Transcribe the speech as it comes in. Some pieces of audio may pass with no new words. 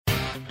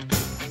This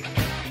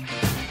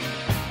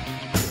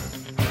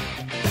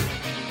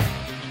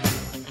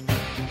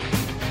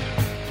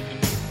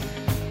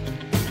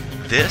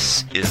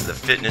is the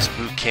Fitness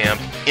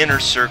Bootcamp Inner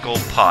Circle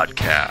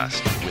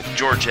podcast with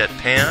Georgette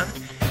Pan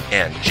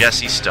and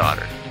Jesse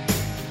Stoddard.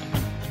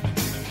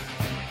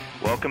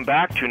 Welcome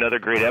back to another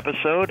great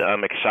episode.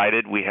 I'm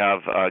excited. We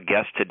have a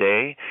guest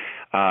today,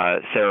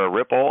 Sarah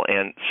Rippel,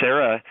 and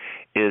Sarah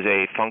is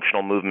a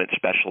functional movement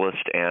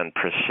specialist and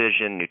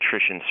precision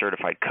nutrition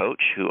certified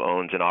coach who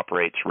owns and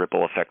operates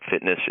Rippel Effect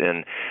Fitness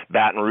in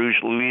Baton Rouge,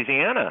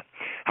 Louisiana.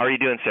 How are you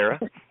doing, Sarah?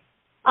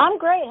 I'm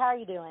great. How are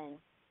you doing?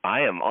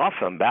 I am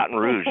awesome. Baton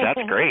Rouge,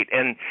 that's great.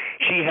 And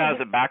she has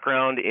a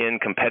background in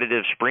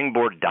competitive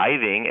springboard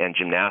diving and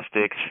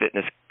gymnastics,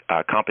 fitness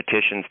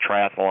competitions,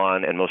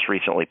 triathlon, and most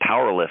recently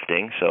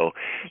powerlifting. So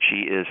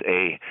she is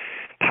a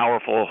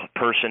powerful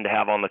person to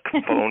have on the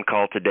phone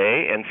call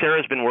today. And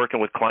Sarah's been working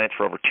with clients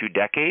for over 2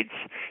 decades.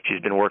 She's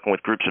been working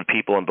with groups of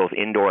people in both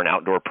indoor and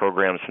outdoor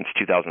programs since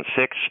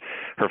 2006.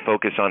 Her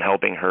focus on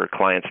helping her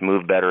clients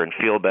move better and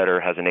feel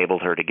better has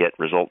enabled her to get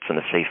results in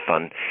a safe,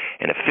 fun,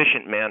 and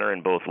efficient manner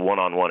in both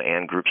one-on-one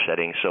and group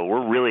settings. So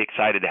we're really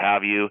excited to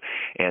have you.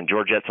 And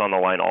Georgette's on the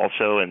line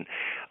also. And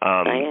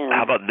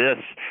how about this?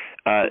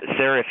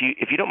 Sarah,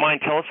 if you don't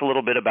mind, tell us a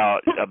little bit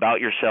about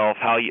yourself,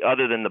 how you,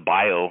 other than the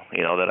bio,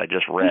 that I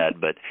just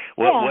read, but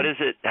what is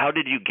it? How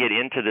did you get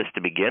into this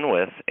to begin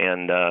with,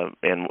 and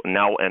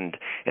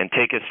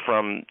take us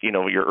from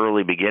your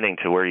early beginning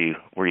to where you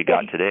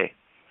got today?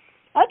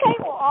 Okay,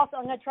 well, also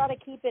I'm going to try to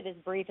keep it as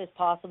brief as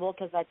possible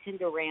because I tend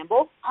to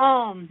ramble.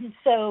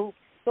 So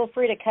feel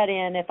free to cut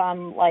in if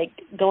I'm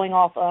going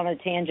off on a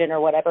tangent or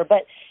whatever.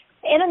 But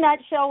in a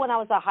nutshell, when I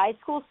was a high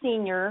school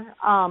senior,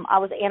 I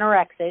was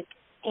anorexic.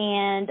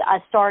 And I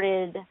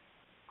started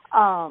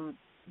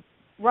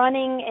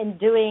running and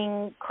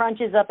doing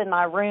crunches up in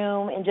my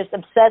room and just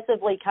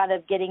obsessively kind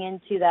of getting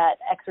into that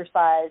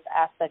exercise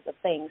aspect of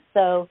things.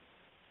 So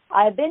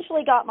I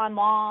eventually got my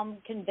mom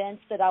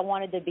convinced that I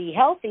wanted to be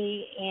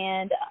healthy,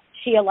 and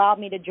she allowed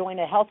me to join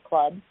a health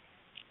club.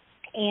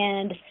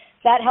 And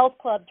that health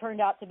club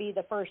turned out to be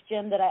the first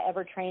gym that I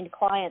ever trained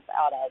clients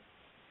out of.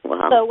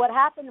 Wow. So what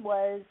happened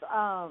was,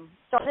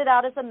 started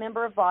out as a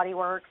member of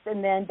Bodyworks,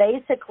 and then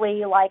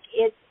basically,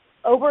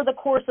 over the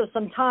course of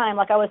some time,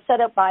 I was set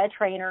up by a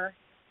trainer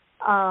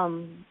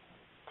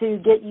to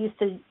get used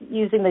to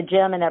using the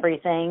gym and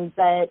everything,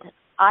 but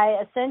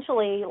I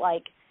essentially,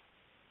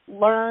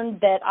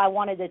 learned that I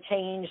wanted to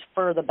change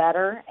for the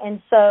better,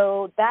 and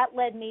so that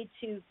led me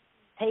to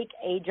take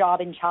a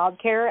job in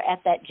childcare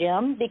at that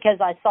gym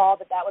because I saw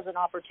that was an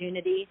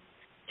opportunity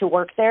to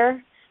work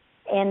there.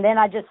 And then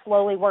I just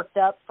slowly worked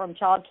up from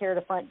childcare to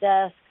front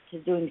desk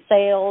to doing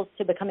sales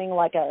to becoming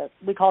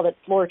we called it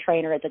floor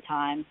trainer at the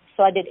time.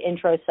 So I did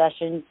intro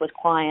sessions with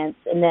clients,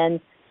 and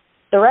then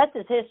the rest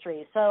is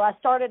history. So I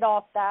started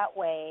off that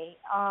way.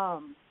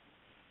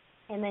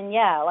 And then,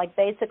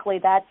 basically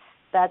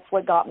that's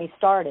what got me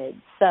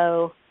started.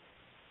 So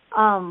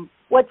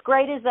what's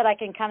great is that I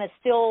can kind of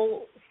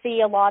still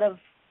see a lot of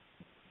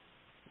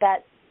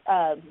that,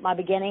 my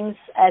beginnings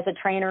as a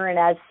trainer and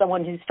as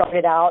someone who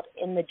started out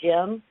in the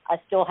gym. I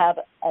still have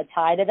a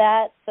tie to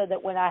that, so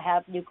that when I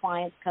have new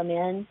clients come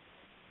in,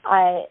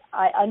 I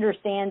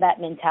understand that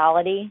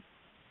mentality,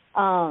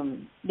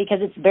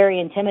 because it's very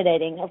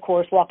intimidating, of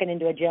course, walking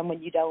into a gym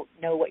when you don't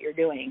know what you're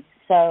doing.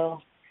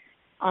 So,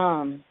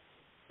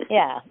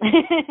 yeah.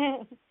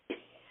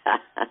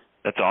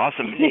 That's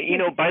awesome.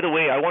 By the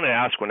way, I want to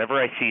ask,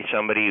 whenever I see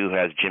somebody who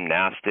has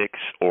gymnastics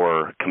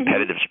or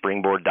competitive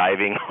springboard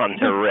diving on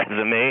their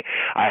resume,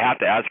 I have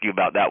to ask you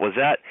about that.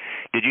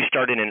 Did you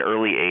start in an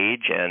early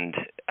age, and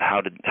how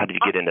did you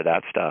get into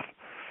that stuff?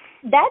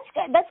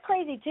 That's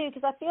crazy, too,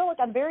 because I feel like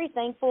I'm very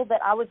thankful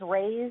that I was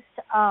raised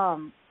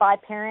by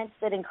parents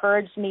that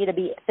encouraged me to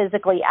be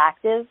physically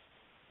active.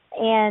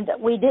 And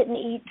we didn't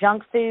eat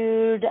junk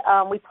food.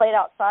 We played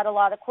outside a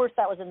lot. Of course,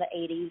 that was in the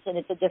 80s, and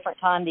it's a different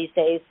time these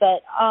days.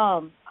 But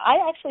I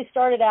actually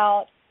started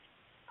out,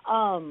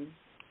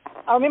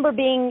 I remember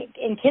being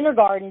in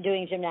kindergarten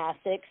doing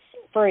gymnastics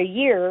for a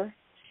year,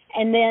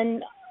 and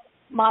then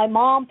my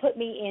mom put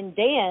me in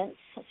dance.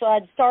 So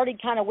I'd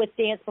started kind of with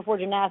dance before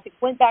gymnastics,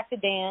 went back to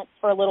dance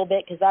for a little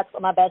bit because that's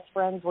what my best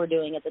friends were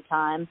doing at the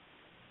time.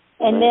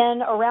 And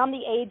then around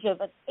the age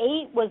of 8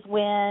 was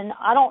when,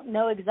 I don't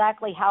know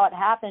exactly how it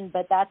happened,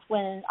 but that's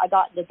when I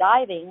got into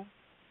diving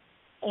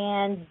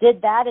and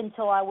did that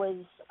until I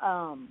was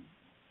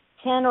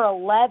 10 or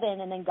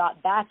 11, and then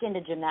got back into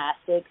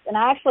gymnastics. And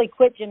I actually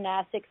quit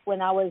gymnastics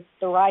when I was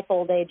the ripe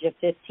old age of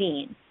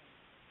 15.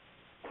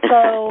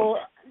 So,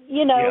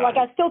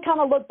 I still kind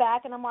of look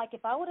back and I'm like,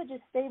 if I would have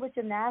just stayed with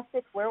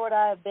gymnastics, where would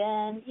I have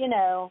been?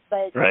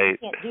 But I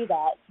can't do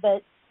that.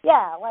 But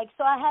yeah,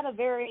 so I had a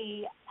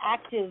very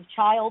active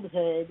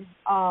childhood,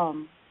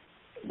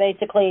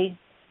 basically,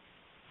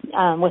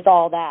 with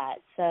all that.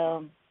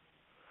 So,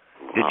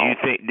 did you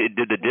think?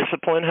 Did the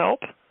discipline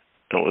help?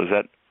 Was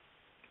that?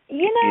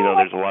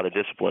 There's a lot of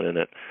discipline in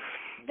it.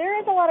 There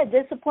is a lot of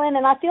discipline,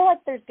 and I feel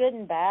like there's good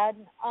and bad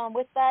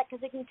with that,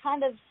 because it can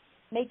kind of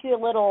make you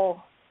a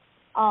little,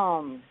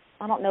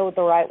 I don't know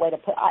the right way to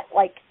put,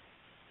 like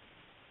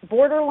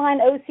borderline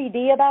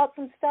OCD about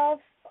some stuff.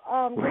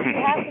 Because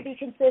you have to be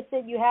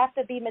consistent, you have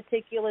to be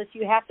meticulous,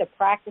 you have to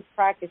practice.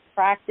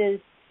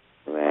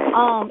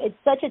 Right. It's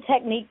such a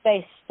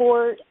technique-based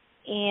sport,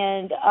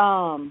 and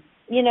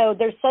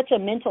there's such a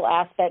mental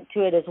aspect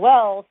to it as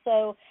well.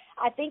 So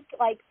I think,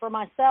 like, for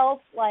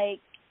myself, like,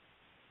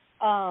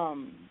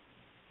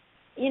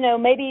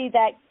 maybe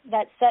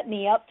that set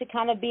me up to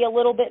kind of be a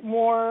little bit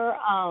more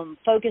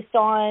focused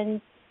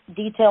on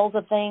details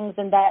of things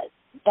and that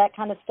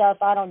kind of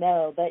stuff. I don't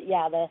know, but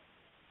yeah,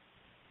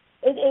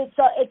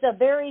 it's a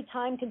very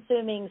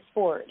time-consuming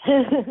sport.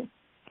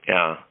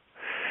 Yeah.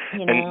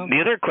 And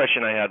the other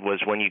question I had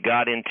was, when you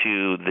got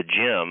into the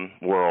gym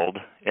world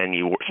and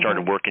you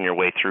started working your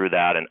way through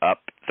that and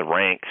up the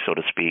ranks, so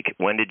to speak, at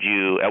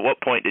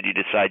what point did you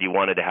decide you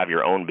wanted to have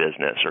your own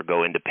business or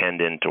go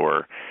independent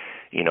or,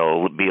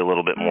 be a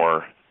little bit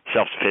more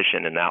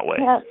self-sufficient in that way?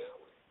 Yeah,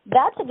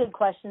 that's a good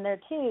question there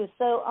too.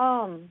 So,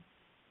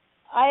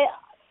 I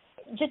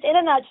just in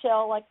a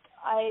nutshell, like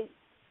I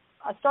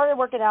started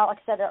working out, like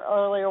I said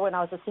earlier, when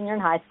I was a senior in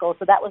high school.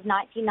 So that was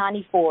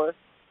 1994.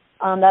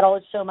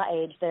 That'll show my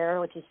age there,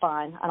 which is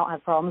fine. I don't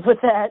have problems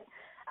with that.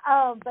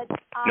 But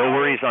no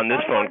worries on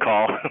this phone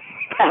call.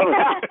 I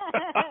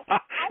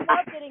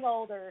love getting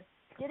older.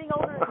 Getting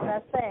older is the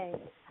best thing.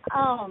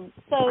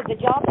 So the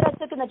job that I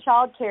took in the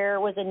child care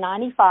was in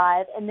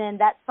 95, and then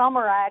that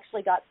summer I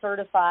actually got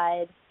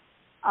certified.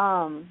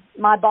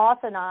 My boss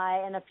and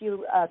I and a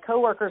few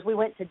coworkers, we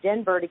went to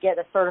Denver to get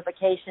a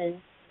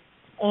certification,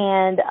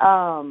 and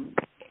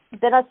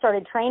then I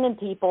started training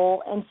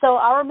people. And so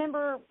I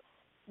remember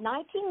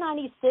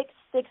 1996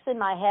 sticks in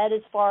my head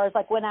as far as,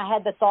 like, when I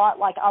had the thought,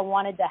 like, I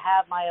wanted to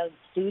have my own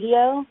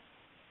studio.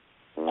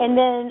 And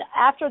then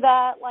after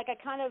that, like,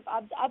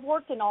 I've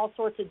worked in all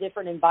sorts of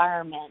different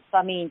environments.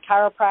 I mean,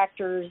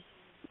 chiropractors,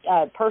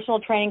 personal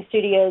training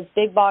studios,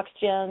 big box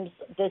gyms,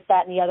 this,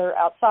 that, and the other,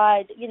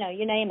 outside, you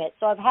name it.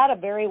 So I've had a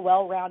very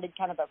well-rounded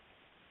kind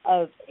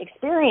of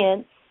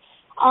experience.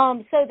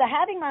 So the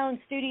having my own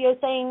studio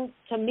thing,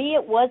 to me,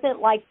 it wasn't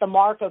like the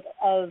mark of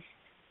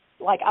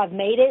like, I've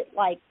made it,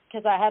 like,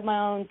 because I have my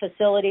own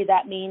facility,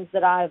 that means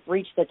that I've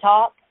reached the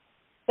top.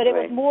 But it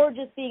was more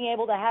just being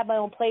able to have my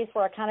own place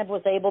where I kind of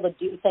was able to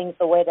do things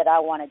the way that I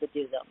wanted to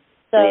do them.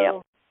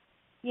 So,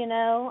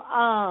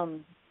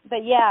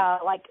 but yeah,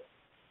 like,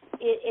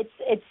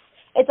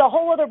 it's a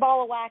whole other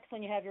ball of wax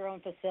when you have your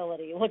own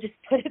facility. We'll just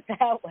put it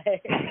that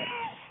way.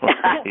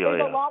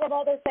 There's a lot of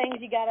other things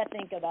you got to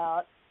think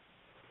about.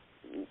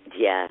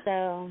 Yeah.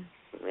 So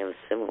we have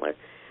a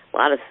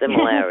lot of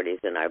similarities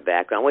in our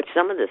background, which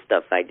some of this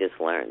stuff I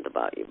just learned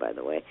about you, by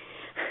the way.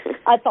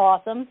 That's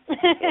awesome.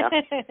 Yeah,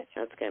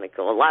 that's kind of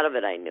cool. A lot of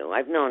it I knew.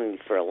 I've known you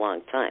for a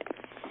long time.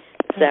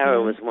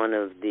 Sarah was one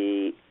of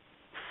the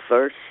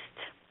first,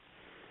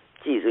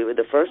 we were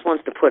the first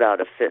ones to put out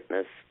a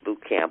fitness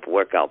boot camp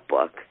workout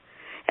book.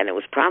 And it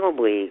was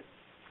probably,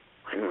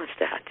 when was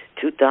that?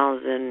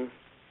 2000?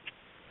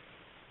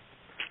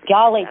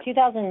 Golly,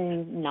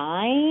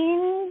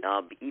 2009?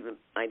 Even,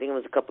 I think it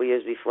was a couple of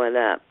years before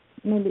that.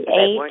 Maybe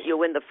 8. Weren't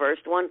you in the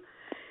first one?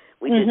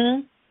 We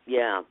did.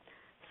 Yeah.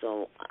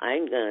 So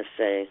I'm going to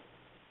say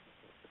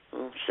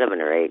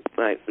 7 or 8.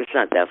 Right, it's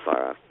not that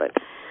far off, but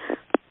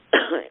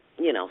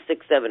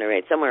 6, 7, or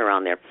 8, somewhere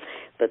around there.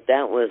 But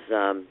that was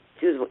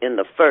she was in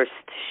the first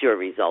Sure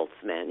Results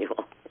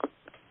manual.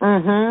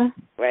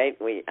 Right?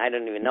 I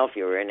don't even know if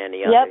you were in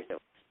any others.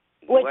 Yep.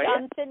 Which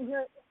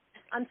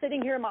I'm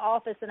sitting here in my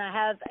office, and I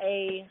have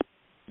a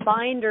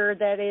binder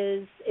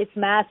it's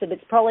massive.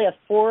 It's probably a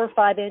 4 or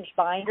 5 inch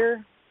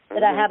binder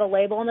that I have a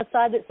label on the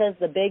side that says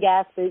the Big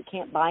Ass Boot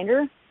Camp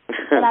Binder.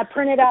 And I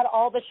printed out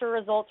all the Sure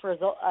Results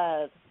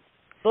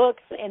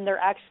books, and they're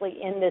actually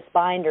in this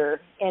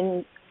binder.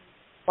 And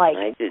like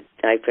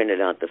I printed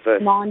out the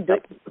first.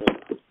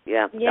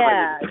 Yeah.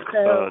 Yeah.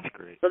 That's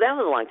great. So that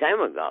was a long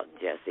time ago,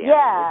 Jesse.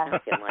 Yeah.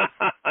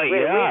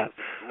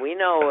 We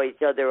know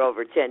each other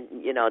over 10.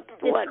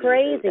 It's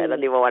crazy. I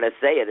don't even want to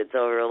say it. It's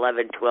over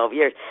 11, 12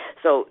 years.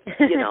 So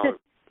you have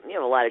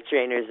a lot of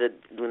trainers that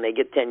when they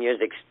get 10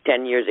 years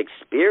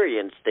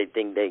experience, they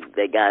think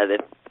they got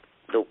it.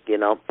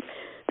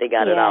 They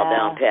got it all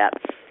down pat.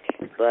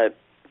 But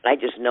I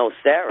just know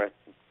Sarah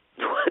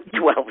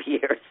 12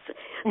 years.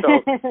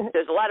 So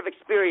there's a lot of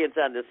experience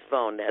on this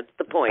phone. That's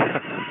the point.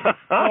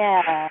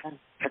 Yeah.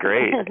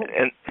 Great.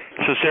 And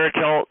so, Sarah,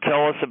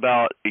 tell us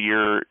about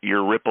your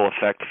Ripple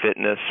Effect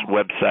Fitness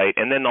website,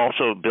 and then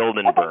also Build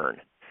and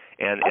Burn.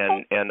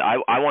 And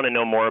I want to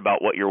know more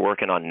about what you're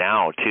working on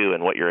now, too,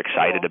 and what you're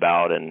excited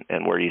about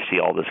and where you see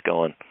all this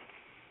going.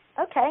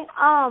 Okay.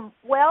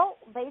 Well,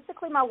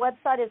 basically my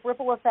website is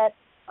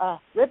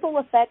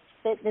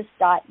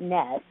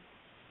rippleeffectfitness.net.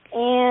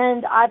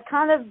 And I've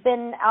kind of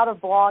been out of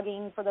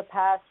blogging for the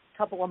past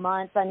couple of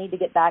months. I need to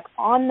get back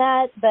on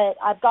that, but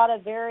I've got a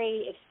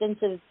very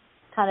extensive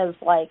kind of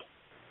like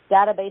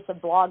database of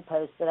blog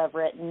posts that I've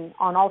written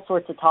on all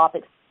sorts of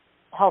topics,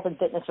 health and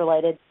fitness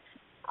related.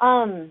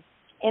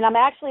 and I'm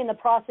actually in the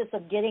process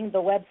of getting the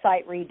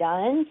website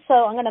redone. So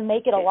I'm going to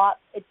make it a lot.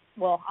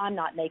 Well, I'm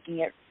not making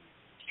it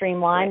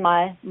streamlined.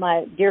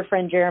 My dear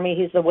friend Jeremy,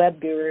 who's the web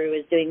guru,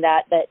 is doing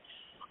that. But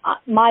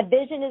my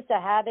vision is to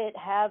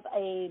have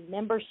a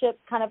membership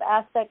kind of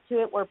aspect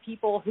to it, where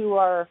people who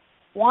are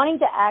wanting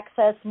to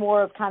access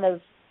more of kind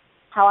of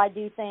how I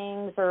do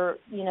things, or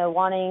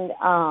wanting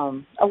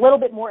a little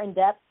bit more in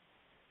depth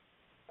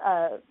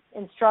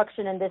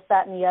instruction and this,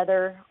 that, and the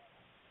other.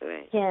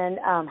 Right. Can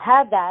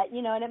have that,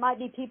 and it might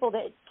be people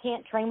that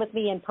can't train with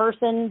me in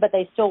person, but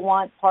they still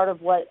want part of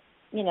what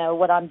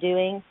I'm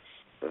doing.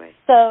 Right.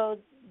 So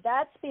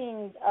that's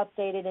being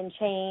updated and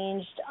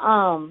changed.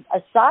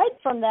 Aside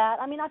from that,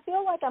 I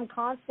feel like I'm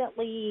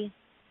constantly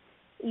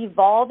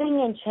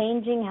evolving and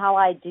changing how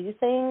I do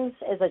things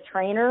as a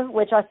trainer,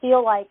 which I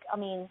feel like,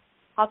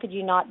 how could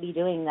you not be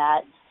doing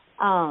that?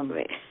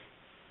 Right.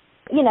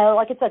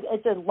 Like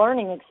it's a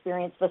learning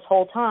experience this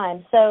whole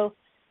time. So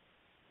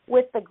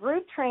with the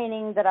group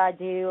training that I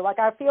do, like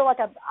I feel like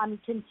I'm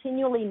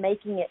continually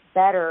making it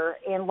better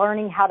and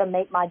learning how to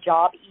make my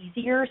job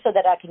easier so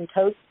that I can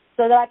coach,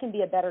 so that I can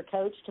be a better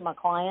coach to my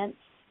clients.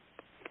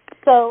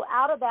 So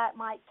out of that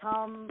might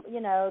come,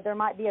 there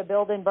might be a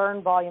Build and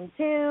Burn Volume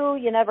 2.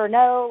 You never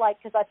know,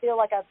 because I feel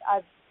like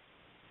I've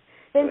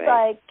since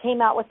I came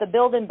out with the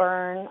Build and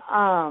Burn,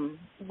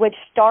 which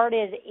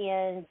started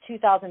in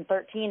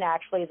 2013,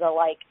 actually,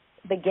 the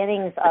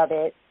beginnings of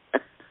it.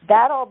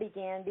 That all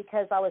began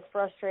because I was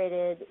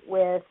frustrated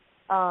with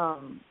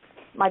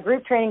my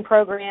group training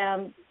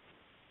program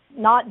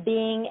not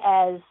being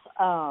as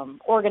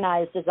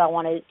organized as I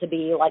wanted it to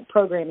be, like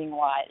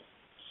programming-wise.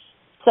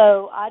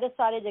 So I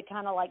decided to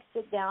kind of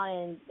sit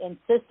down and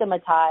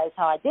systematize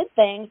how I did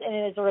things,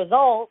 and as a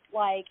result,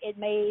 it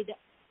made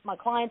my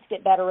clients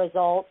get better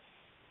results.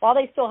 While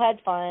they still had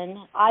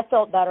fun, I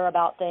felt better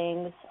about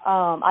things.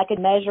 I could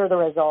measure the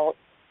results.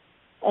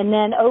 And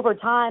then over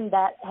time,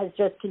 that has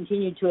just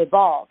continued to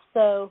evolve.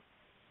 So,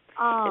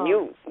 and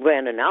you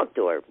ran an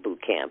outdoor boot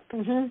camp.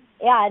 Mm-hmm.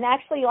 Yeah, and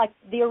actually,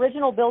 the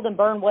original Build and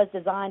Burn was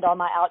designed on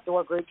my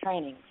outdoor group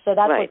training. So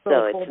that's what's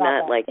really cool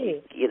about that,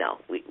 too. So it's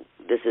not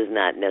this is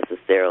not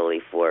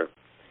necessarily for,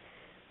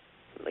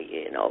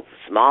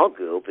 small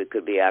group. It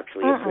could be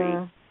actually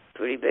a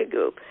pretty big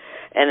group.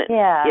 And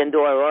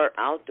indoor or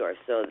outdoor.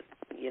 So,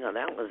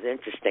 that was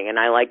interesting. And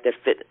I like the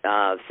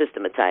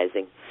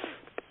systematizing.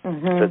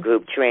 Mm-hmm. For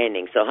group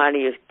training. So how do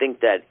you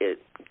think that it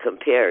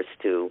compares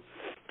to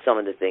some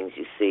of the things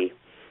you see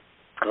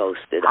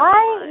posted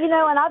online?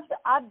 And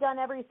I've done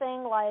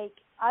everything.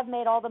 I've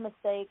made all the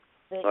mistakes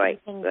that you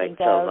can think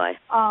of.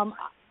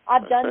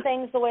 I've done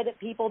things the way that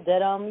people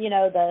did them.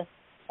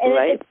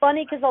 It's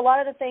funny because a lot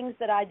of the things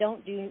that I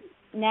don't do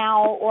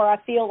now, or I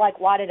feel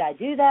why did I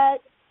do that?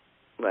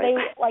 Right.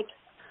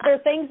 They're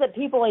things that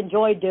people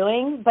enjoy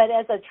doing, but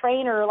as a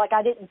trainer,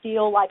 I didn't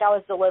feel like I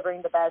was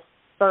delivering the best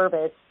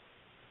service.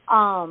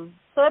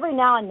 So every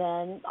now and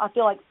then, I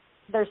feel like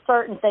there's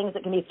certain things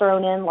that can be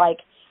thrown in,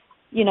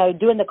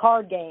 doing the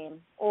card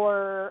game.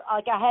 Or,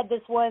 I had this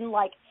one,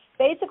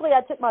 basically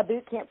I took my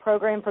boot camp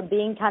program from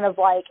being kind of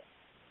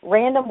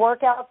random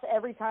workouts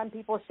every time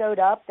people showed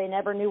up. They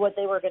never knew what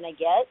they were going to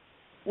get,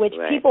 which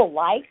people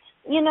liked,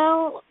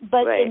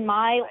 But in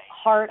my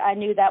heart, I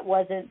knew that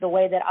wasn't the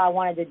way that I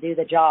wanted to do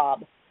the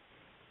job.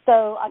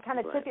 So I kind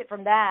of took it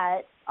from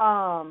that,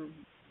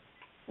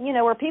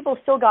 where people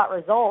still got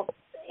results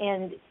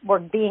and were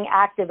being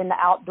active in the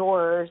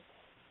outdoors,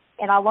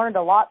 and I learned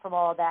a lot from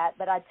all of that.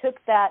 But I took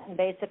that and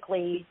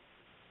basically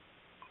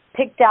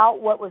picked out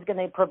what was going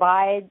to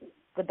provide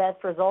the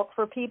best results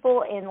for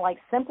people and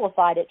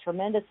simplified it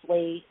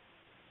tremendously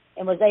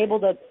and was able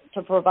to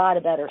provide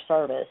a better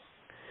service.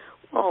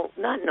 Well,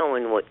 not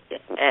knowing what,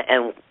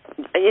 and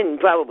you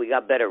probably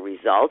got better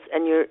results,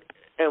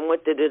 and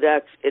what did it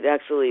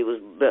actually was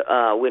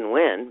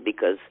win-win,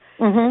 because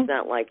it's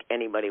not like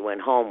anybody went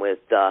home with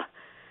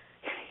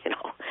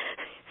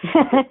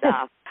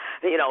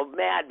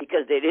mad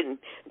because they didn't,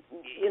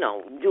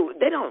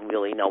 they don't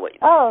really know what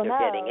they're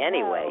getting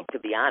anyway, to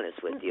be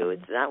honest with you.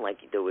 It's not like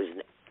there was,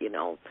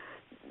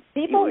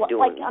 people you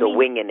were doing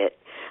winging it.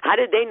 How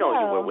did they know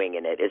you were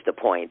winging it is the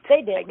point.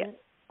 They didn't.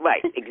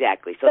 Right,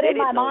 exactly. So but they in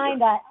didn't my know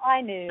mind,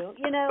 I knew,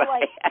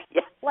 right. I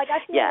feel like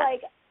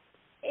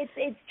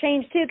it's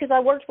changed too, because I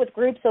worked with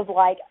groups of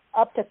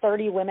up to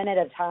 30 women at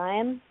a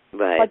time.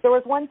 Right. There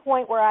was one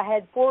point where I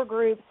had 4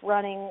 groups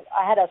running.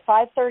 I had a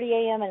 5:30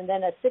 a.m. and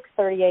then a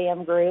 6:30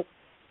 a.m. group,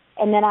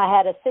 and then I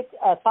had a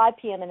 5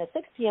 p.m. and a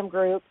 6 p.m.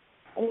 group,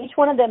 and each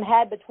one of them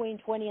had between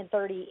 20 and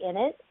 30 in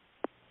it.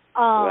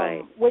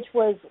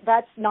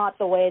 That's not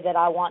the way that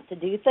I want to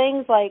do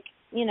things.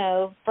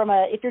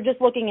 If you're just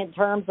looking in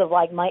terms of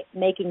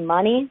making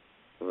money,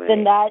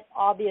 then that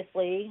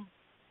obviously,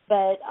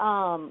 but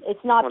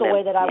it's not the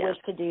way that I wish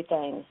to do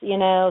things,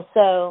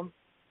 So,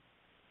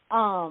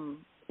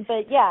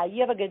 but yeah,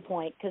 you have a good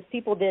point, because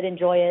people did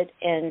enjoy it,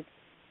 and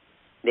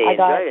they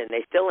enjoyed it, and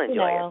they still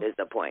enjoy it. Is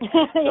the point?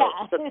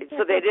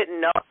 So they didn't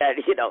know that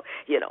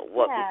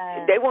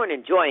they weren't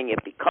enjoying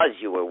it because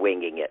you were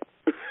winging it.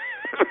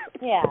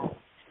 Yeah.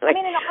 I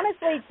mean, and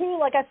honestly, too,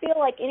 like, I feel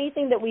like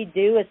anything that we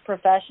do as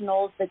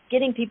professionals that's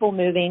getting people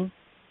moving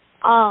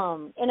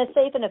in a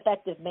safe and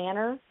effective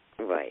manner,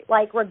 right?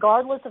 Like,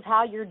 regardless of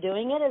how you're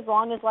doing it, as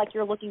long as, like,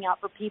 you're looking out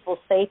for people's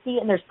safety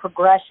and there's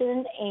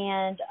progression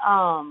and,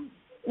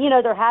 you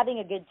know, they're having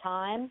a good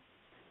time.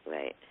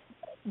 Right.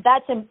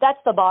 That's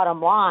the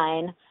bottom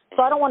line.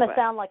 So I don't want to right.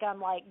 sound like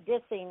I'm, like,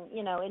 dissing,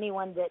 you know,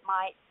 anyone that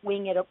might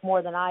wing it up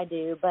more than I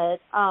do. But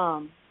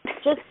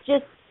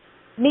just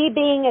me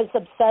being as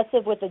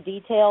obsessive with the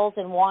details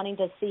and wanting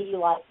to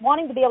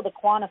be able to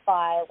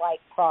quantify, like,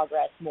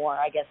 progress more,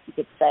 I guess you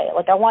could say.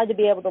 Like, I wanted to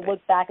be able to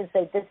look back and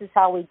say, this is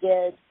how we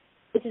did,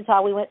 this is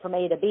how we went from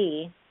A to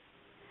B.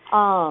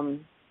 Well,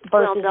 it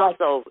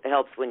like, also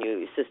helps when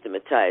you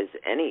systematize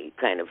any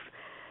kind of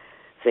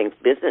thing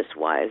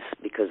business-wise,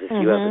 because if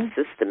you have a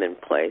system in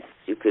place,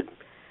 you could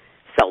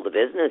sell the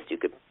business, you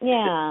could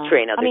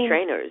train other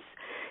trainers.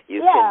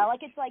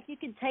 Like it's like you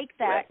can take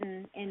that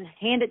and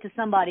hand it to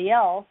somebody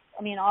else.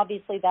 I mean,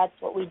 obviously that's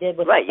what we did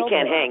with you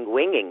can't hang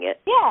winging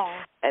it.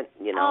 Yeah. And,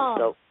 you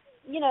know,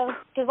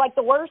 because, like,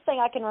 the worst thing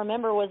I can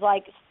remember was,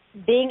 like,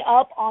 being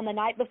up on the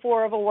night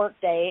before of a work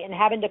day and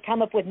having to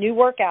come up with new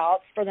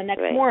workouts for the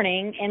next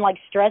morning and, like,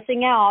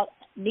 stressing out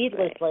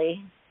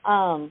needlessly.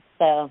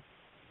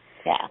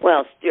 Yeah.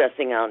 Well,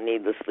 stressing out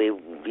needlessly,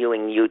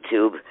 viewing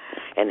YouTube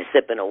and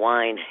sipping a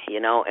wine, you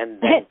know,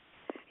 and then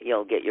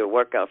you'll get your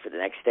workout for the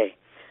next day.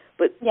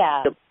 But,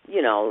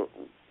 you know,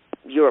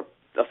 you're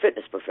a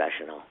fitness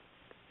professional,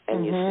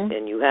 and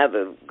you have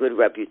a good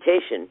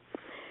reputation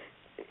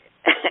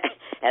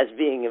as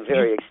being a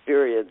very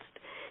experienced,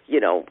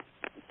 you know,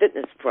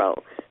 fitness pro.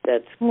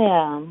 That's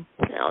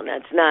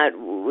that's not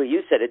what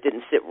you said. It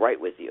didn't sit right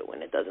with you,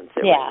 and it doesn't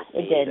sit right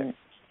with me didn't. Either.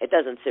 It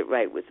doesn't sit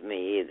right with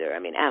me either. I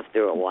mean,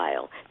 after a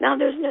while. Now,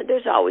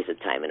 there's always a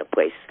time and a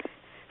place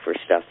for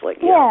stuff like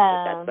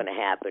that's going to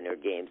happen, or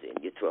games,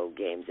 and you throw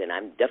games in.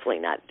 I'm definitely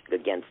not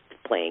against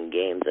playing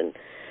games and,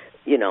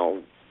 you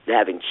know,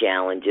 having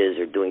challenges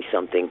or doing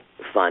something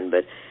fun,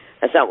 but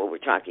that's not what we're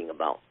talking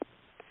about.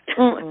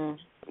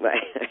 Right.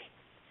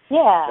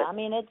 Yeah, but, I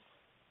mean, it's...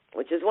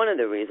 Which is one of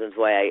the reasons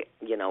why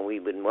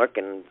we've been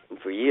working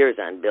for years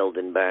on Build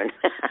and Burn.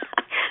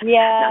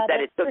 Not that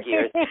it took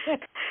years,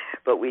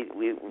 but we've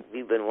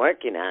been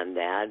working on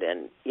that,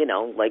 and, you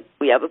know, like,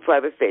 we have a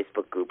private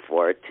Facebook group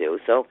for it, too,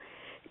 so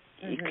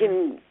you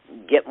can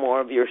get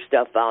more of your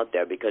stuff out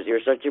there because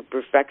you're such a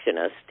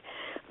perfectionist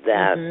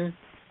that,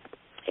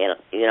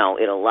 you know,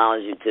 it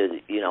allows you to,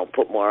 you know,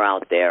 put more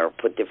out there,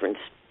 put different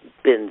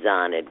spins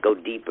on it, go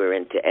deeper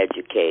into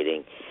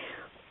educating.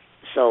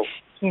 So,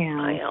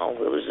 I know,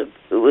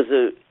 it was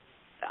a,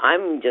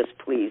 I'm just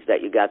pleased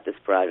that you got this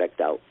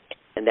product out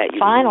and that you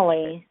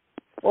finally.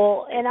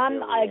 Well, and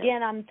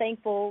I'm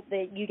thankful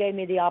that you gave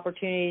me the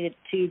opportunity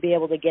to be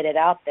able to get it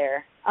out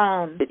there.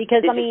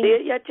 Because, did you see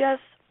it yet, Jess?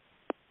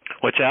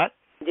 What's that?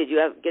 Did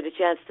you get a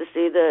chance to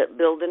see the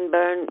Build and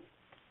Burn?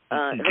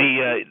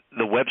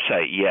 The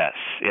website, yes.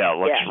 Yeah, it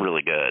looks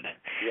really good.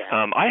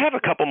 Yeah. I have a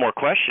couple more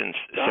questions,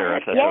 Sarah,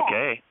 if that's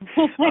okay.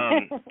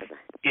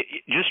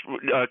 Just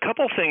a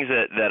couple things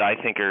that I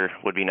think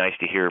would be nice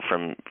to hear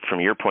from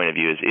your point of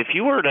view is if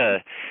you were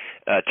to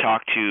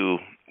talk to,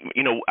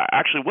 you know,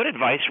 actually, what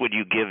advice would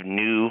you give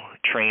new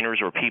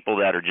trainers or people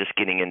that are just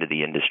getting into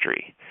the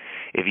industry?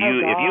 If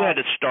you had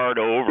to start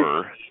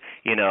over,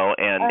 you know,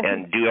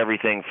 and do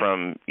everything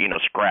from, you know,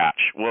 scratch,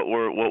 what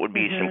would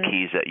be some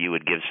keys that you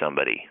would give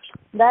somebody?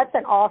 That's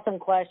an awesome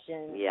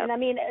question. Yeah. And I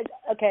mean,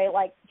 okay,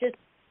 like, just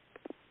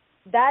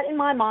that in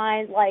my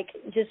mind, like,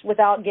 just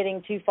without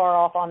getting too far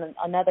off on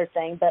another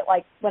thing, but,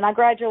 like, when I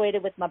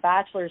graduated with my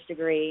bachelor's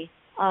degree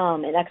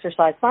in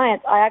exercise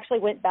science, I actually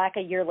went back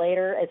a year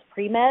later as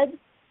pre-med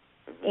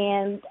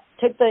and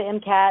took the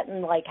MCAT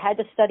and, like, had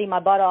to study my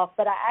butt off,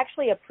 but I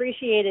actually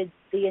appreciated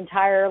the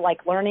entire,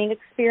 like, learning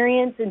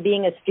experience and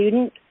being a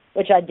student,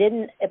 which I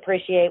didn't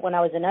appreciate when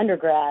I was an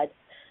undergrad.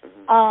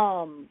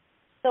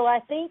 So I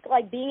think,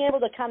 like, being able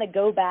to kind of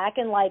go back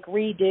and, like,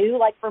 redo,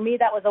 like, for me,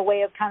 that was a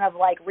way of kind of,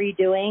 like,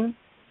 redoing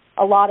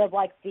a lot of,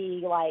 like,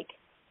 the, like,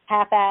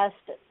 half-assed,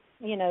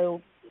 you know,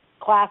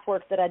 classwork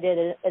that I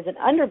did as an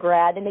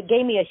undergrad, and it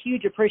gave me a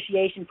huge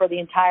appreciation for the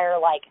entire,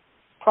 like,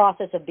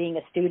 process of being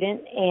a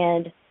student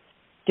and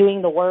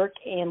doing the work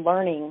and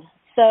learning.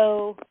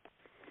 So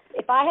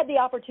if I had the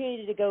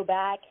opportunity to go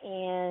back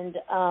and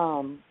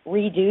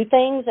redo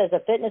things as a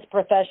fitness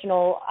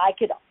professional, I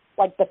could,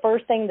 like, the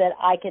first thing that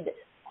I could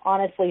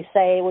honestly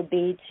say would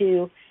be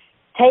to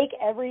take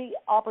every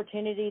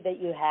opportunity that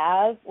you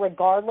have,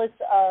 regardless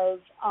of,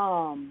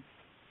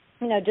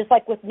 you know, just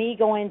like with me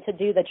going to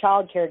do the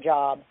child care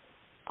job,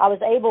 I was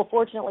able,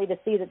 fortunately, to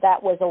see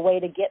that was a way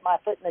to get my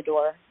foot in the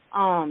door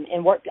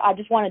and work. I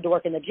just wanted to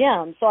work in the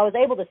gym, so I was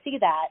able to see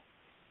that.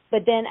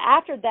 But then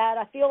after that,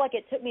 I feel like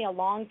it took me a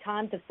long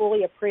time to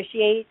fully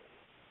appreciate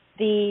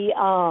the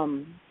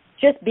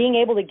just being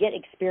able to get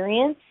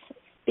experience,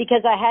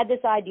 because I had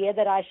this idea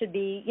that I should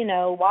be, you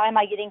know, why am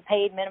I getting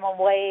paid minimum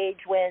wage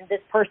when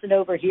this person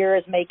over here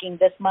is making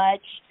this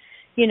much,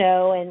 you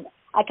know, and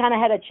I kind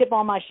of had a chip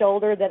on my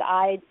shoulder that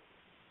I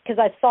because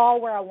I saw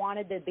where I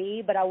wanted to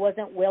be, but I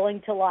wasn't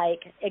willing to,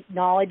 like,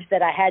 acknowledge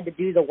that I had to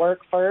do the work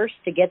first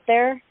to get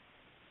there.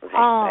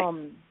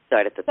 Right.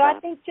 Start at the so top. I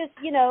think just,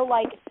 you know,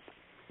 like,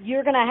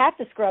 you're going to have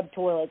to scrub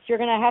toilets. You're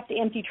going to have to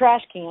empty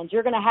trash cans.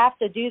 You're going to have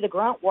to do the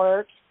grunt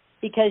work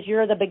because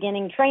you're the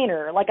beginning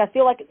trainer. Like, I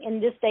feel like in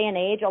this day and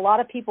age, a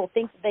lot of people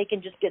think that they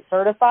can just get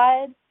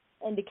certified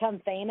and become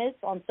famous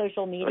on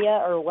social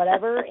media or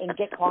whatever and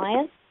get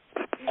clients.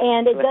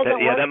 And it doesn't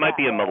work. Yeah, that might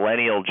be a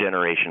millennial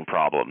generation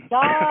problem.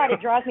 God,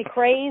 it drives me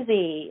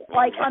crazy.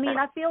 Like, I mean,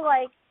 I feel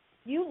like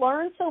you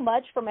learn so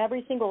much from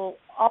every single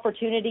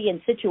opportunity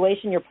and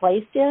situation you're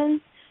placed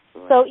in.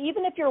 So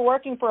even if you're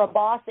working for a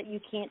boss that you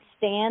can't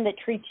stand, that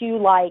treats you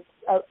like,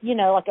 you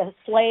know, like a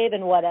slave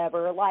and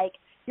whatever, like,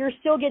 you're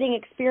still getting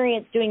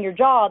experience doing your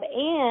job.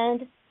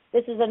 And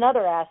this is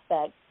another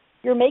aspect.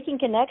 You're making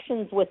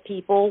connections with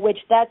people, which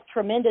that's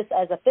tremendous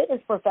as a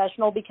fitness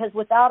professional, because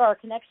without our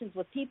connections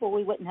with people,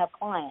 we wouldn't have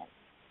clients.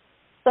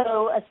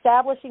 So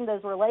establishing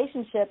those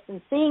relationships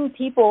and seeing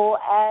people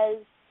as,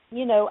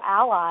 you know,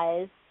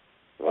 allies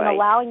and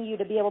allowing you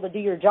to be able to do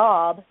your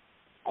job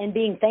and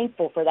being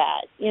thankful for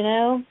that, you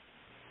know?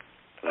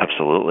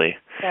 Absolutely.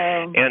 So,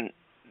 and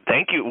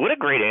thank you. What a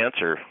great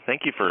answer.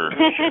 Thank you for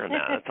sharing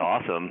that. That's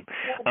awesome.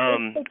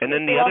 And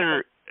then the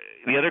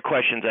other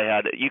questions I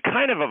had, you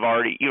kind of have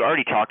already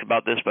talked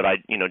about this, but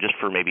just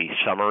for maybe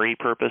summary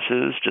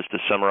purposes, just to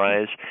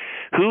summarize,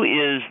 who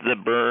is the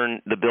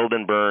Build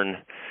and Burn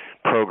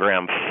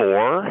program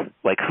for?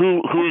 Like, who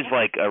is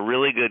like a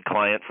really good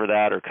client for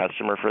that or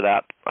customer for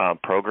that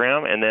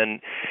program? And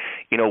then,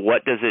 you know,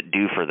 what does it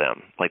do for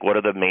them? Like, what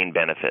are the main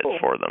benefits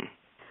for them?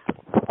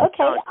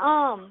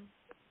 Okay.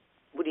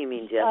 What do you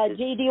mean, Jeff?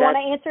 G, do you want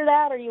to answer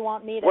that, or you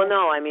want me to? Well,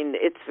 no, I mean,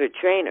 it's for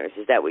trainers.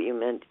 Is that what you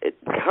meant?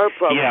 Her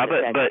program. Yeah,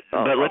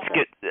 but let's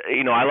get,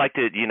 you know, I like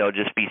to, you know,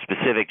 just be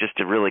specific, just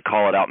to really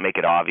call it out, make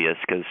it obvious,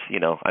 because, you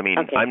know, I mean,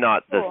 I'm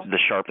not the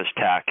sharpest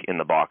tack in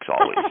the box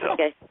always. So.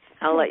 Okay,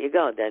 I'll let you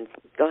go then.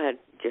 Go ahead,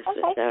 just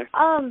Sarah.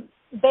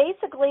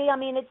 Basically, I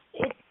mean,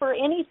 it's for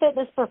any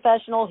fitness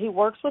professional who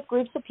works with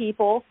groups of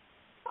people.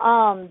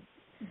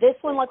 This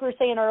one, like we were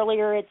saying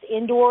earlier, it's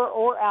indoor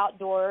or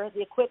outdoor.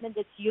 The equipment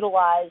that's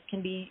utilized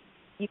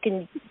you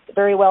can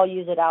very well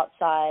use it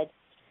outside.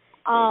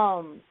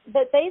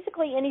 But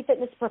basically any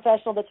fitness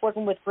professional that's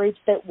working with groups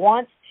that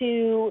wants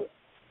to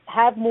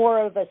have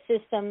more of a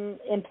system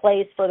in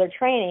place for their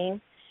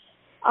training,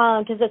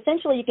 because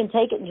essentially you can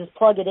take it and just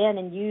plug it in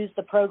and use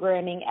the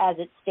programming as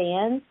it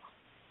stands.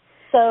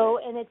 So,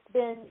 and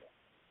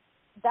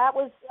that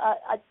was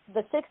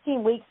the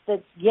 16 weeks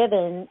that's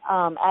given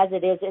as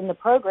it is in the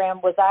program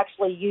was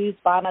actually used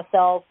by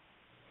myself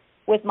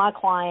with my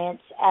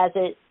clients as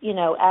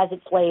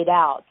it's laid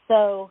out.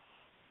 So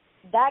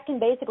that can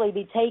basically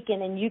be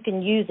taken and you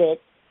can use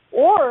it.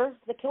 Or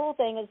the cool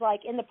thing is,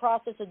 like, in the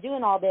process of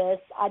doing all this,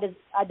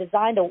 I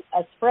designed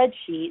a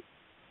spreadsheet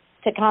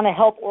to kind of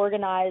help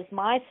organize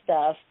my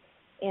stuff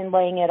in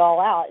laying it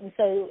all out. And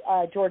so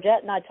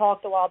Georgette and I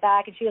talked a while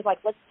back, and she was like,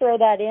 let's throw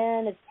that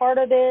in as part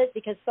of it,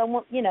 because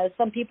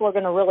some people are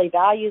going to really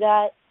value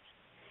that.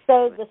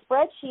 So the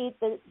spreadsheet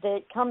that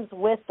comes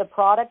with the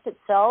product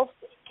itself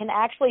can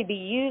actually be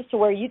used to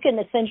where you can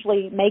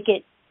essentially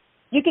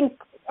you can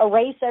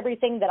erase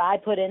everything that I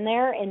put in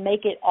there and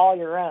make it all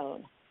your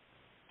own.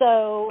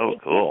 So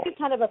cool. It's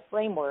kind of a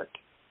framework.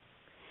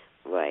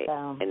 Right.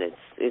 So. And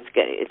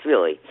it's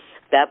really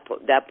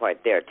that part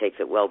there takes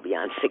it well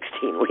beyond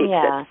 16 weeks.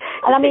 Yeah.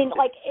 And I mean,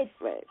 like,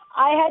 right.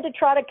 I had to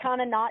try to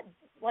kind of not,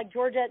 like,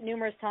 Georgette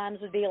numerous times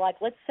would be like,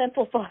 let's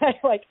simplify.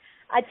 Like,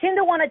 I tend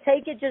to want to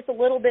take it just a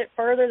little bit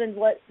further than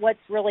what's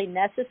really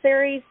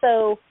necessary.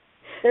 So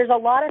there's a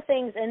lot of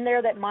things in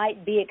there that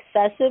might be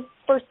excessive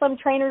for some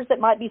trainers that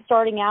might be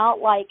starting out.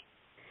 Like,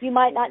 you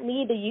might not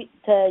need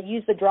to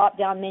use the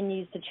drop-down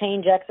menus to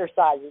change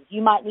exercises.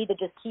 You might need to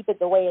just keep it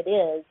the way it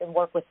is and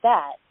work with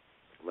that.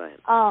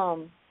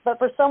 Right. But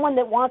for someone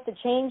that wants to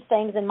change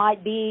things and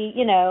might be,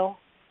 you know,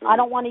 I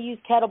don't want to use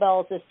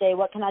kettlebells this day.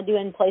 What can I do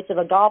in place of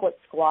a goblet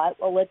squat?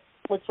 Well, let's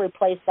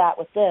replace that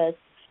with this.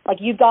 Like,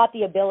 you've got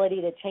the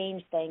ability to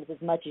change things as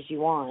much as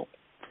you want.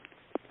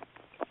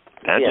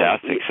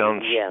 Fantastic.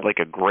 Sounds like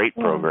a great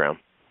program.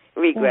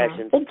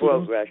 Regressions,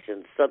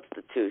 progressions,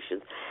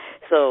 substitutions.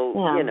 So,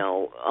 you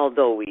know,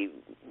 although we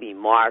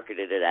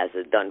marketed it as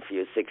a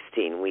done-for-you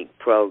 16-week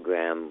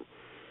program,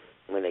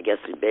 what I guess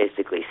we're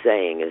basically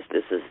saying is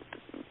this is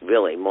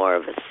really more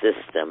of a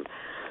system.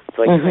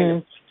 So I kind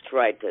of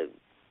tried to,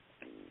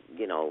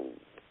 you know,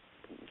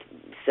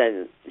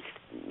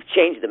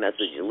 change the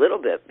message a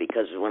little bit,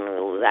 because when I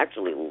was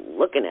actually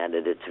looking at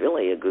it, it's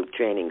really a group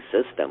training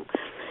system.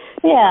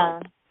 Yeah.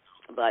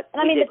 But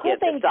I mean, we did the cool get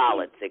thing the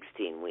solid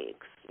 16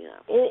 weeks.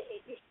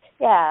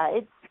 Yeah.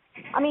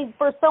 I mean,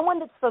 for someone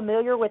that's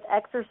familiar with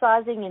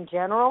exercising in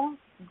general,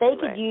 they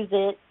could use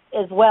it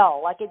as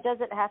well. Like, it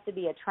doesn't have to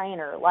be a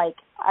trainer. Like,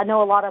 I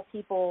know a lot of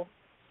people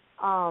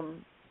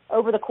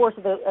over the course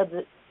of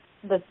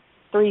the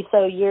 3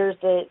 so years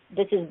that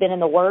this has been in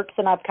the works,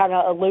 and I've kind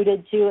of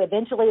alluded to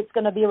eventually it's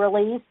going to be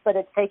released, but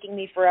it's taking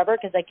me forever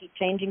because I keep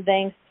changing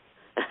things.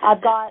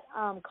 I've got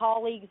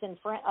colleagues and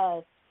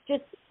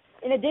just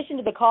in addition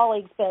to the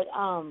colleagues, but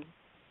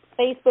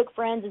Facebook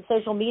friends and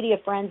social media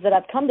friends that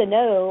I've come to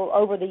know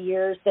over the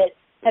years that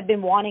have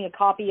been wanting a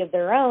copy of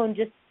their own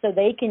just so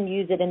they can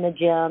use it in the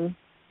gym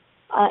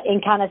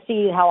and kind of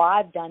see how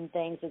I've done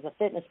things as a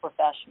fitness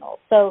professional.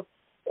 So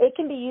it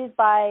can be used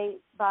by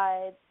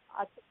I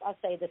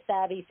say the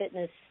savvy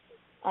fitness,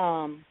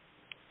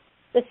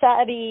 the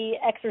savvy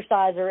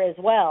exerciser as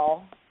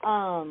well.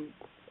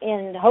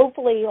 And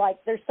hopefully, like,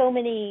 there's so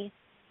many,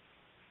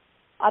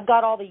 I've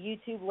got all the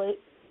YouTube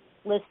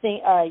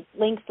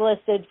links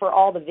listed for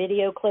all the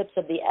video clips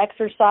of the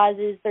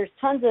exercises. There's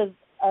tons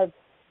of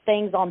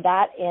things on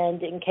that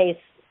end in case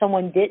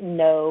someone didn't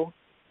know,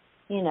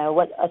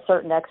 what a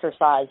certain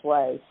exercise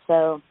was.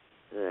 So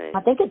right.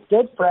 I think it's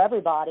good for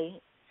everybody.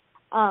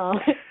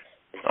 Awesome.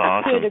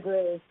 To a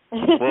degree.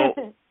 Well,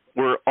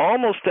 we're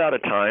almost out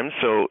of time.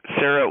 So,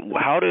 Sarah,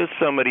 how does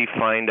somebody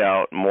find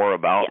out more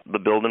about the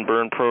Build and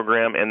Burn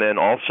program? And then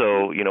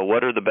also,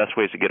 what are the best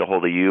ways to get a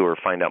hold of you or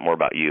find out more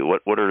about you?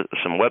 What are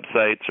some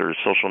websites or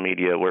social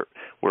media? Where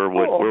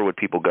would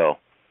people go?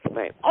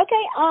 Right.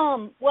 Okay.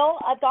 Well,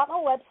 I've got my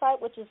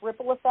website, which is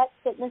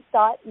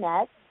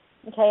rippeleffectfitness.net.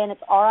 Okay, and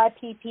it's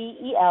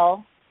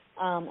RIPPEL,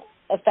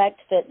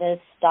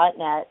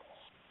 effectfitness.net.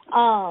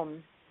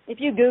 If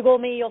you Google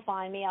me, you'll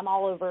find me. I'm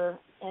all over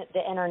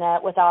the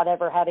internet without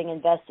ever having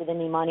invested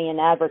any money in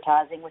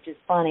advertising, which is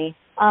funny.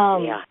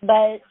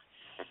 But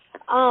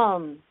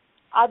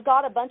I've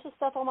got a bunch of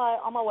stuff on my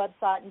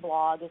website and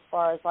blog as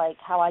far as like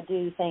how I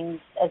do things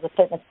as a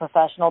fitness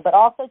professional. But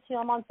also too,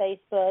 I'm on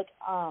Facebook.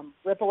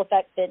 Rippel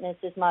Effect Fitness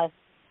is my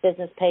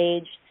business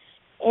page.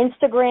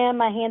 Instagram,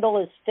 my handle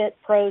is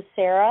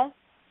FitProSarah.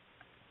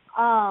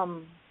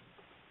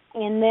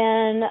 And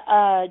then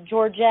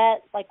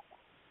Georgette, like,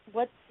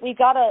 we've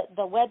got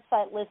the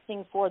website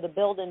listing for the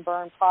Build and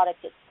Burn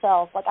product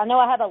itself. Like, I know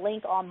I have a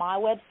link on my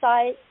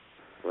website.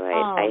 Right,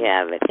 I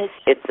have it.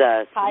 It's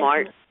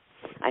smart.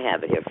 I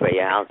have it here for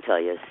you. I'll tell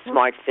you.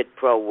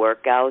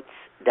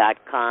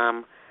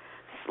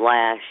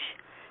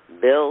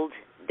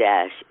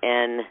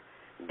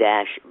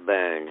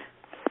 smartfitproworkouts.com/build-n-burn.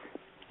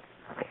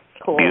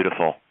 Cool.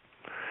 Beautiful.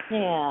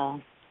 Yeah.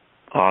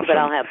 Awesome. But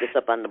I'll have this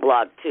up on the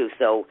blog too,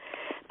 so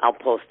I'll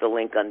post a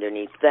link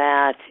underneath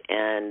that,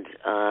 and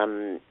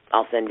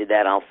I'll send you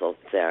that also,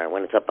 Sarah,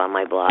 when it's up on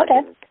my blog. Okay.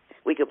 And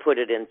we could put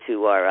it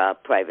into our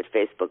private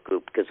Facebook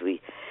group because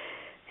we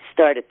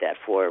started that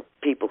for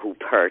people who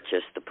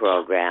purchase the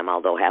program,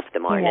 although half of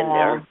them aren't in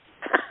there.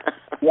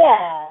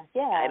 Yeah.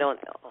 I don't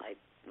know.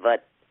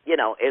 But,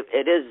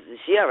 it is,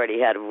 she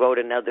already wrote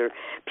another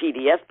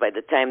PDF by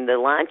the time the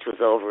launch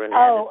was over and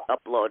had it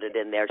uploaded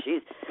in there.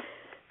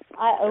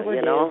 I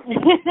overdid.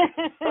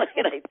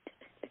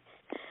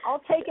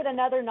 I'll take it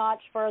another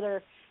notch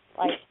further,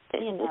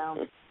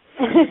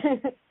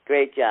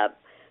 Great job.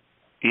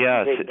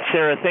 Yeah,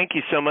 Sarah, thank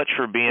you so much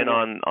for being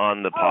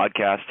on the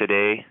podcast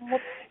today.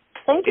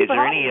 Thank you. Is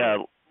there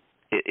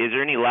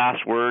any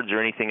last words or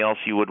anything else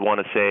you would want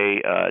to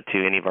say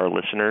to any of our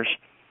listeners?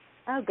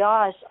 Oh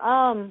gosh.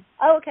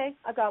 Okay,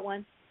 I've got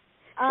one.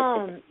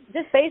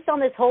 Just based on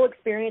this whole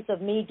experience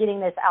of me getting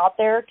this out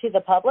there to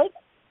the public,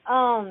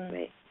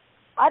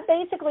 I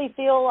basically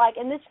feel like,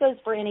 and this goes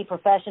for any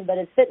profession, but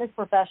as fitness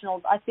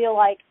professionals, I feel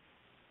like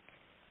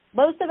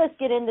most of us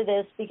get into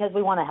this because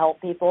we want to help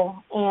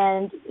people.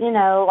 And, we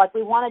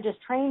want to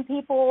just train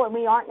people, and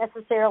we aren't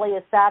necessarily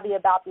as savvy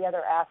about the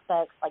other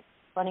aspects, like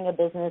running a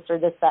business or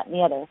this, that, and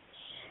the other.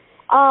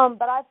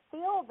 But I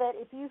feel that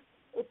if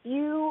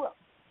you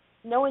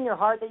know in your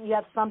heart that you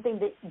have something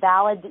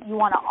valid that you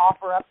want to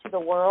offer up to the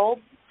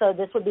world, so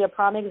this would be a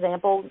prime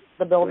example,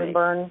 the Build and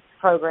Burn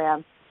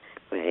program.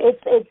 Right.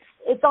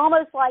 It's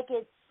almost like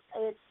it's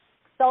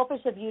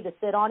selfish of you to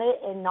sit on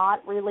it and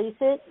not release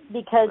it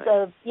because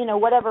of,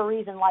 whatever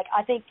reason. Like,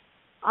 I think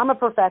I'm a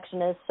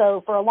perfectionist,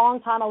 so for a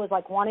long time I was,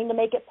 wanting to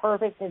make it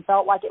perfect and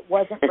felt like it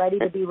wasn't ready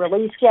to be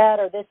released yet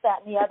or this,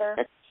 that, and the other.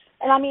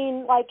 And, I'm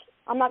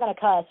not going to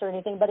cuss or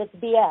anything, but it's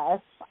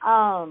BS.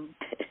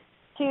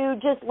 To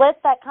just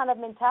let that kind of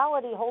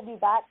mentality hold you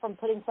back from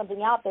putting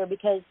something out there,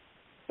 because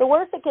the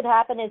worst that could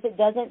happen is it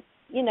doesn't,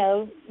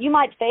 you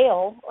might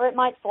fail or it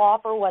might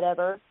flop or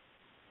whatever.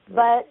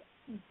 But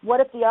what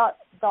if the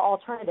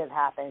alternative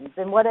happens?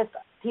 And what if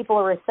people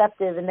are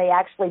receptive and they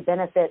actually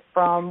benefit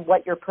from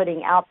what you're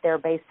putting out there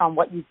based on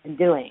what you've been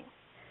doing?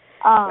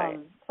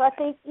 So I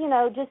think,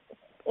 just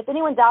if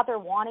anyone's out there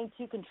wanting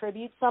to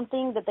contribute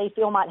something that they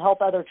feel might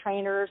help other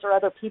trainers or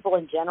other people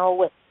in general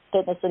with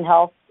fitness and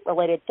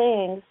health-related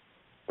things,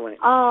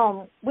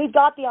 we've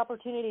got the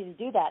opportunity to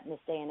do that in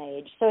this day and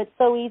age. So it's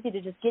so easy to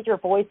just get your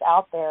voice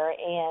out there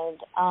and,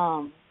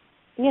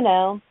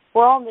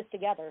 we're all in this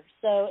together,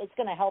 so it's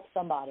going to help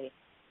somebody.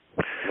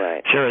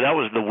 Right. Sarah, that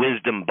was the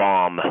wisdom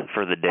bomb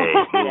for the day.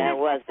 That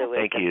was the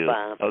wisdom Thank you.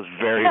 bomb. That was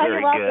very,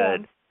 very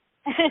good.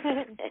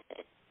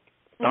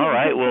 All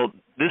right. Well,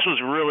 this was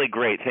really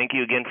great. Thank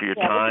you again for your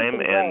time.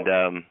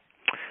 And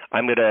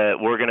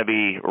we're gonna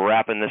be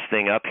wrapping this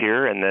thing up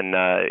here, and then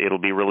it'll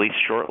be released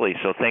shortly.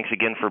 So thanks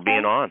again for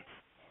being on.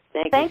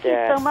 Thank you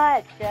so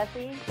much,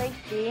 Jesse. Thanks,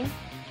 Jean.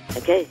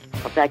 Okay,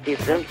 I'll talk to you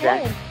soon,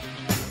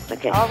 Seth.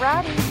 Okay. All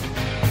righty.